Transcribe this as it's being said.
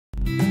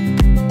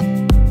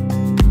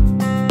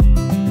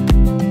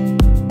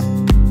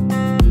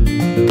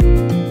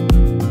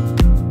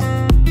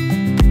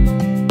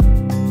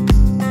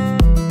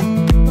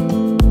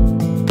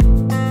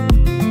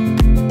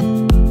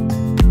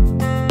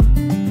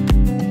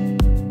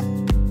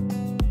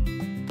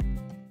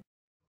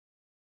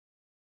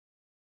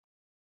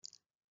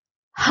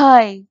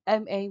Hi,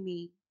 I'm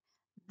Amy.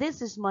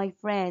 This is my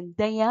friend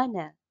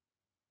Diana.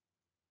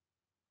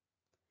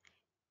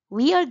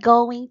 We are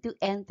going to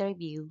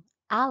interview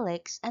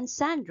Alex and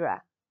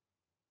Sandra.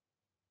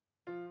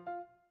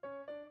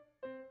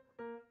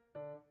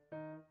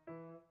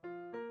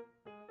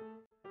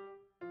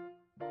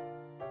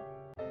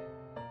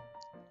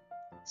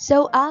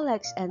 So,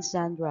 Alex and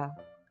Sandra,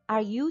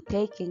 are you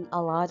taking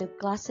a lot of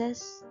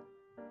classes?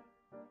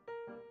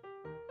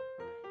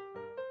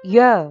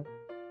 Yeah,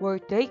 we're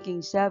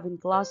taking 7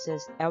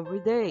 classes every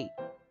day.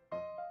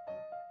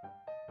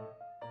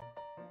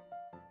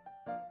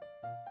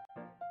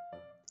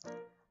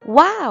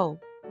 Wow,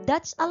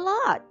 that's a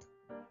lot.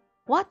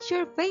 What's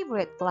your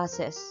favorite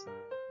classes?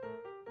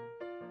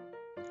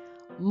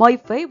 My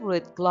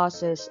favorite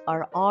classes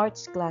are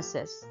arts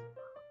classes,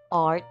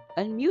 art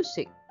and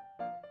music.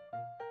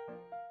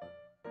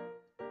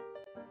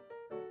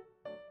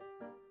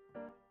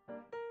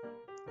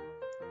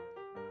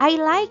 I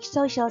like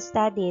social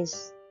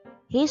studies,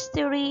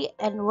 history,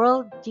 and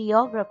world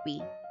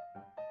geography.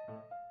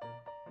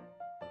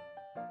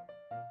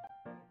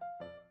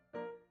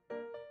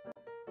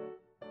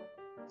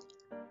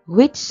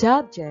 Which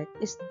subject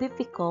is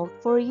difficult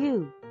for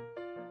you?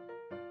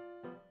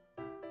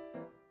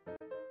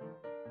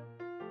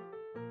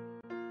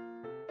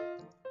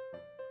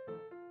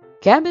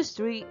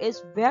 Chemistry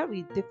is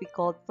very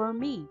difficult for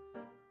me.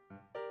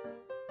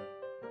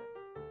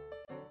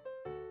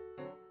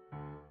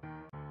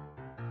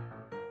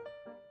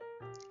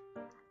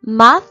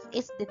 Math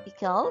is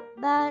difficult,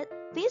 but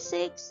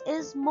physics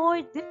is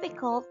more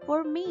difficult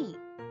for me.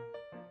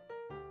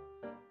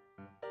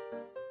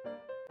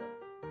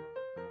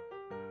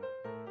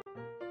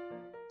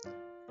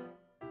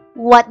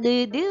 What do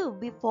you do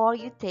before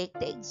you take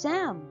the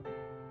exam?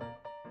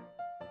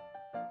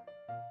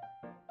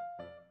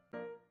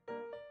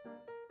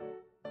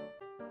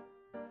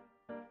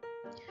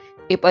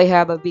 If I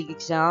have a big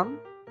exam,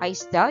 I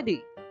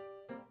study.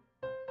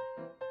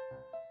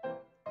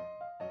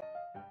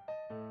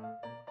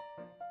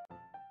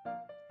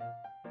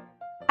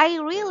 I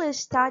really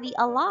study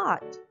a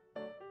lot.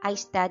 I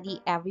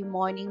study every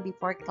morning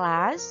before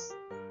class,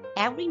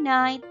 every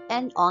night,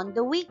 and on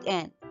the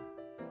weekend.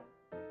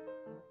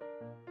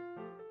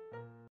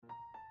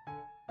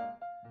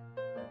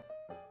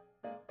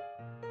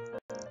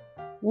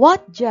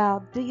 What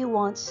job do you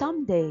want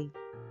someday?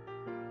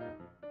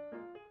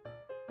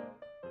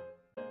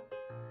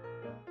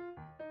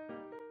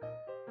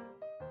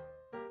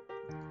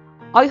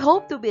 I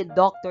hope to be a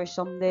doctor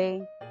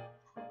someday.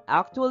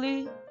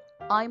 Actually,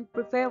 I'm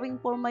preparing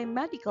for my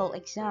medical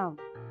exam.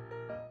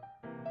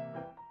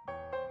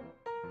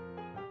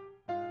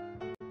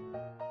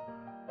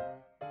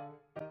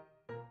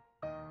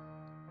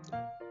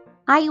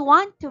 I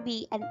want to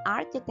be an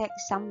architect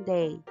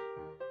someday.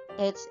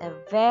 It's a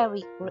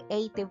very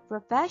creative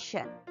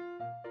profession.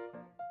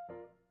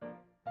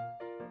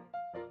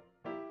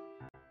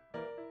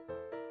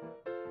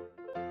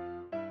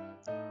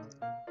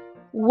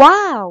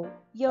 Wow,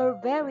 you're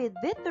a very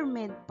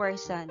determined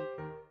person.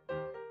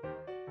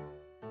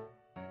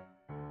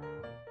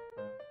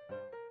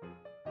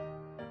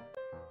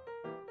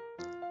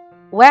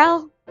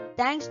 Well,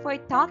 thanks for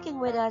talking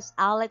with us,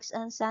 Alex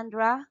and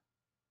Sandra.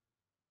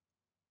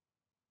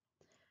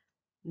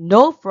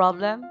 No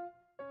problem.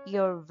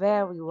 You're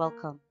very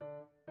welcome.